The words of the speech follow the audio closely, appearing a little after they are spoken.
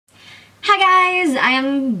guys! I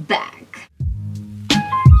am back!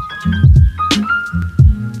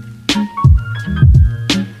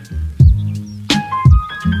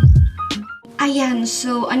 Ayan,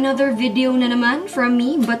 so another video na naman from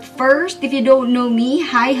me. But first, if you don't know me,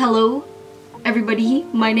 hi, hello everybody.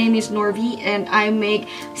 My name is Norvi and I make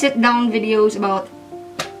sit-down videos about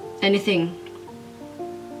anything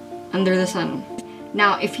under the sun.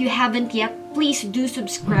 Now, if you haven't yet, please do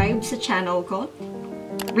subscribe sa channel ko.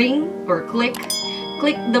 Ring or click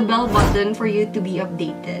the bell button for you to be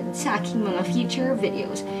updated sa aking mga future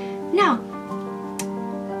videos. Now,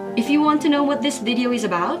 if you want to know what this video is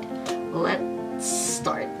about, let's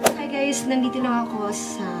start. Hi guys, nandito lang ako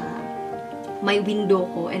sa my window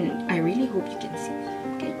ko and I really hope you can see me.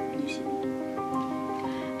 Okay, you see me?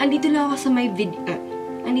 Andito lang ako sa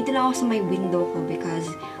my window ko because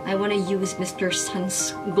I want to use Mr.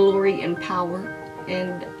 Sun's glory and power,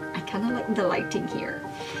 and I kind of like the lighting here.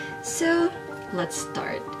 So, let's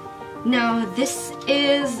start. Now, this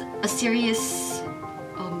is a serious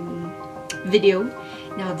video.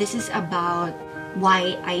 Now, this is about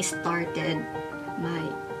why I started my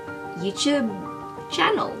YouTube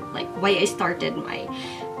channel, like why I started my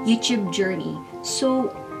YouTube journey.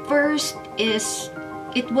 So, first is,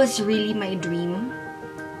 it was really my dream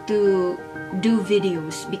to do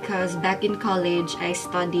videos because back in college, I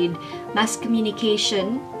studied mass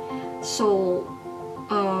communication. So,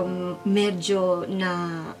 medyo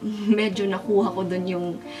nakuha ko dun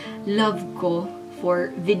yung love ko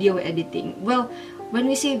for video editing. Well,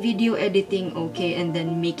 when we say video editing, okay, and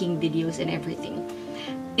then making videos and everything,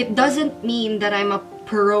 it doesn't mean that I'm a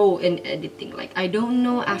pro in editing. Like, I don't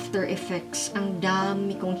know After Effects. Ang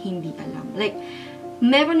dami kong hindi alam. Like,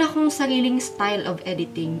 meron akong sariling style of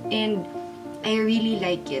editing and I really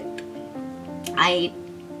like it. I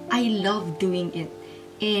love doing it.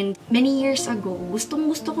 And many years ago,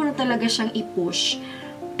 gustong-gusto ko na talaga siyang i-push.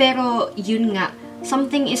 Pero, yun nga,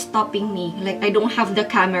 something is stopping me. Like, I don't have the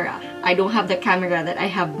camera. I don't have the camera that I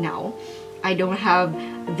have now. I don't have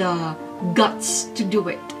the guts to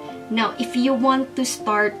do it. Now, if you want to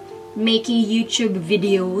start making YouTube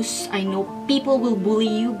videos, I know people will bully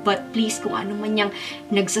you, but please, kung ano man yung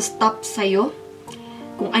nagsastop sa'yo,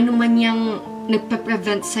 kung ano man yung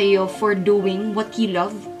nagpe-prevent sa'yo for doing what you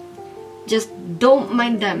love, just don't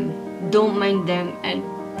mind them. Don't mind them and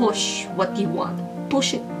push what you want.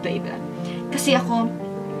 Push it, baby. Kasi ako,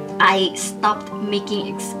 I stopped making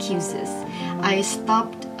excuses. I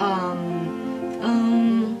stopped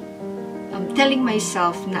telling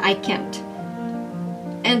myself na I can't.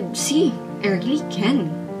 And see, I really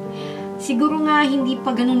can. Siguro nga hindi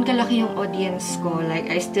pa ganun kalaki yung audience ko.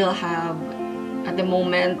 Like, I still have, at the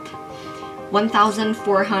moment, 1,440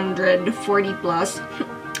 plus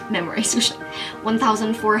memorize ko siya.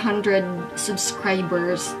 1,400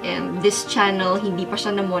 subscribers, and this channel, hindi pa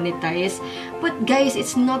siya na-monetize. But guys,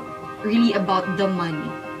 it's not really about the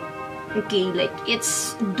money. Okay, like,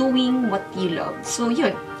 it's doing what you love. So,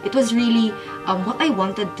 yun. It was really what I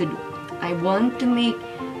wanted to do. I want to make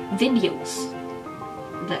videos.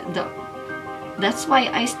 That's why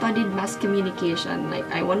I studied mass communication. Like,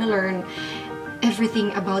 I want to learn everything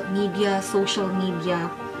about media, social media,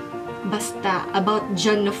 basta about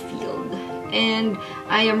dyan na field. And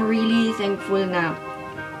I am really thankful na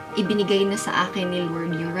ibinigay na sa akin ni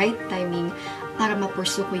Lord yung right timing para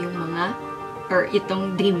ma-pursue ko yung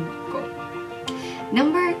itong dream ko.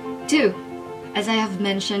 Number 2, as I have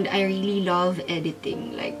mentioned, I really love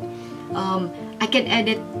editing. Like, I can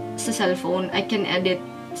edit sa cellphone, I can edit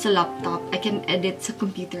sa laptop, I can edit sa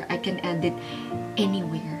computer, I can edit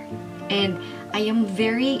anywhere. And I am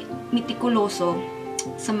very meticuloso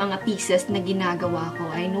sa mga pieces na ginagawa ko.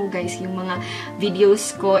 I know guys, yung mga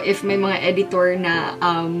videos ko, if may mga editor na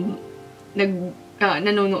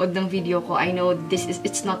nanonood ng video ko, I know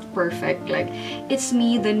it's not perfect. Like, it's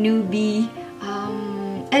me, the newbie,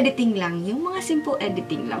 editing lang. Yung mga simple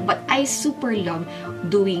editing lang. But I super love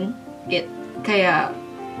doing it. Kaya,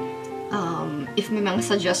 if may mga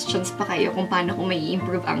suggestions pa kayo kung paano ko may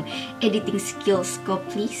improve ang editing skills ko,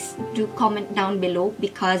 please do comment down below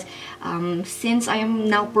because since I am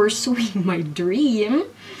now pursuing my dream,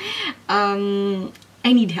 I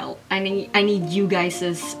need help. I need you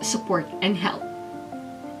guys' support and help.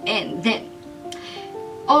 And then,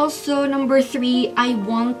 also number 3, I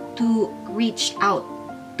want to reach out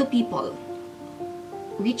to people.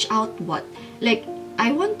 Reach out what? Like, I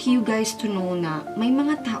want you guys to know na may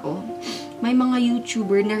mga tao, may mga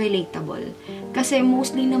YouTuber na relatable. Kasi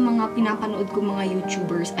mostly ng mga pinapanood ko mga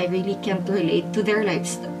YouTubers, I really can't relate to their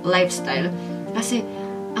lifestyle. Kasi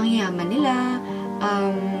ang yaman nila,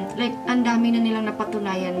 like, ang dami na nilang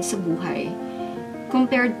napatunayan sa buhay.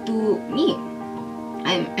 Compared to me.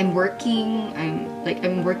 I'm working.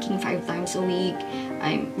 I'm working 5 times a week.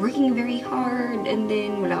 I'm working very hard, and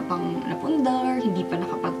then wala pang napundar, hindi pa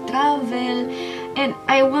nakapag-travel. And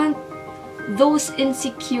I want those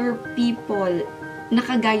insecure people na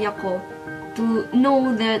kagaya ko to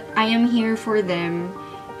know that I am here for them,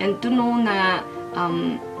 and to know na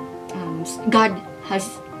God has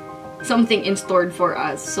something in store for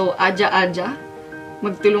us. So, aja-aja,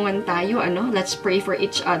 magtulungan tayo, let's pray for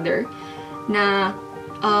each other na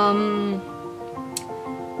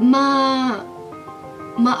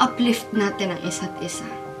ma-uplift natin ang isa't isa.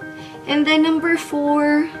 And then, number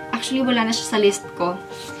 4, actually, wala na siya sa list ko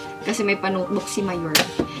kasi may pa-notebook si Mayor.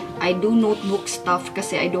 I do notebook stuff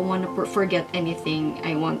kasi I don't want to forget anything.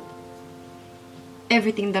 I want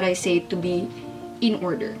everything that I say to be in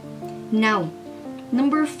order. Now,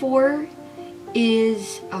 number 4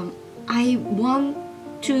 is I want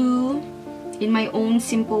to, in my own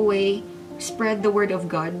simple way, spread the word of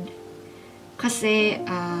God. Kasi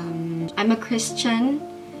I'm a Christian,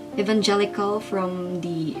 evangelical from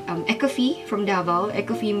the ECOFI from Davao.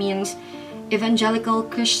 ECOFI means Evangelical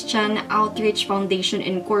Christian Outreach Foundation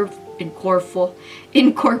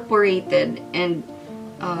Incorporated, and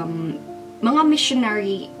mga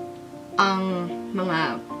missionary ang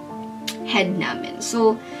mga head namin.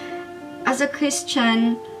 So, as a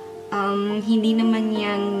Christian, hindi naman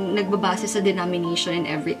yan nagbabase sa denomination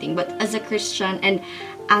and everything. But as a Christian and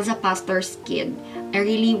as a pastor's kid, I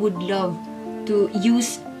really would love to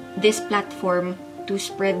use this platform to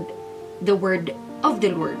spread the word of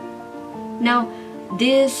the Lord. Now,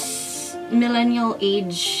 this millennial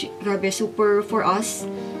age, grabe, super for us,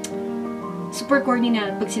 super corny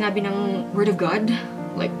na pag sinabi ng word of God,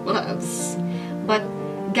 like, loves. But,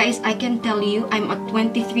 guys, I can tell you, I'm a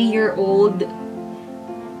 23-year-old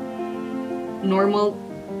normal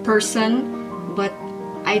person, but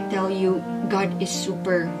I tell you, God is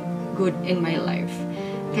super good in my life.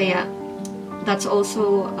 Kaya, that's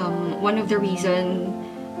also one of the reasons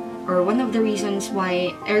why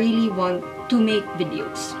I really want to make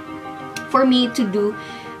videos. For me to do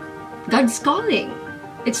God's calling.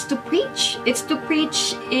 It's to preach. It's to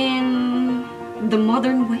preach in the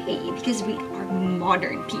modern way because we are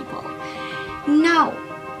modern people. Now,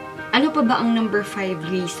 ano pa ba ang number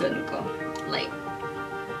 5 reason ko? Like,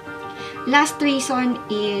 last reason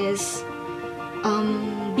is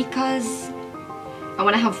because I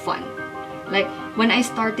wanna have fun. Like, when I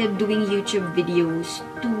started doing YouTube videos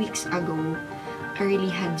 2 weeks ago, I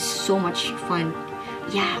really had so much fun.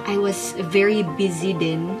 Yeah, I was very busy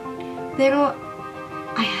then, pero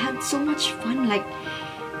I had so much fun. Like,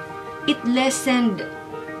 it lessened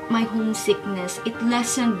my homesickness. It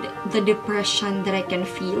lessened the depression that I can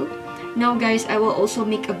feel. Now, guys, I will also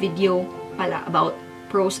make a video pala about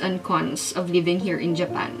pros and cons of living here in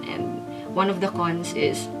Japan. And one of the cons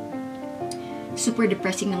is super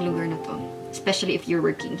depressing ng lugar na to, especially if you're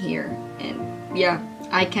working here. And yeah,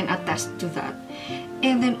 I can attest to that.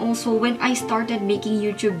 And then also, when I started making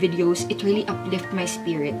YouTube videos, it really uplifted my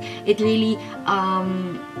spirit. It really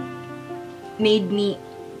made me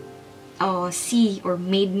see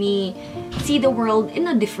the world in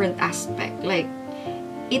a different aspect. Like,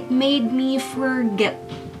 it made me forget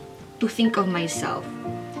to think of myself.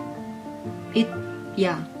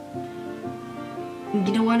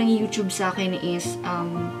 Ginawa ng YouTube sa akin is,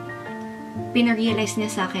 pinarealize niya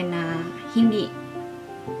sa akin na hindi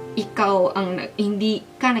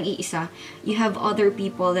ka nag-iisa. You have other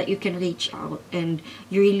people that you can reach out, and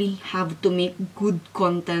you really have to make good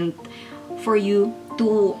content for you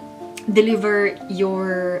to deliver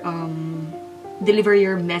your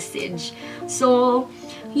message. So,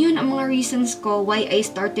 yun ang mga reasons ko why I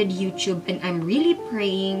started YouTube, and I'm really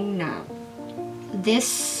praying na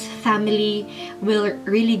this family will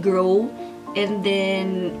really grow, and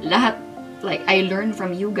then lahat, like, I learn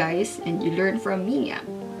from you guys and you learn from me. Yeah.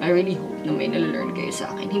 I really hope na may nalalearn kayo sa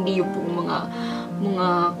akin. Hindi yung pong mga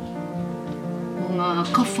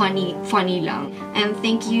ka-funny lang. And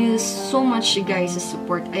thank you so much, guys, sa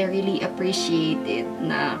support. I really appreciate it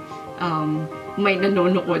na may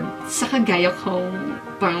nanonood sa kagaya kong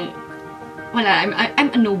parang wala, I'm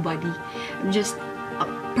a nobody. I'm just a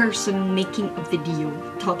person making a video,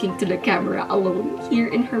 talking to the camera alone here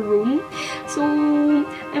in her room. So,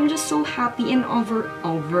 I'm just so happy and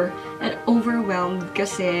overwhelmed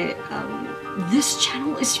kasi this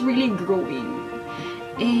channel is really growing.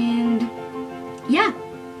 And yeah,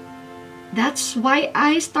 that's why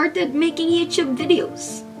I started making YouTube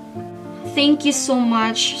videos. Thank you so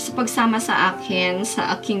much sa pagsama sa akin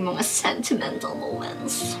sa aking mga sentimental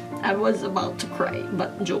moments. I was about to cry,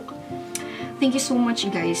 but joke. thank you so much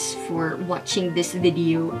guys for watching this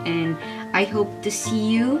video, and I hope to see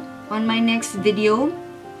you on my next video.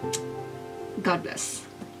 God bless.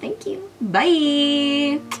 Thank you.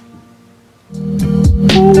 Bye!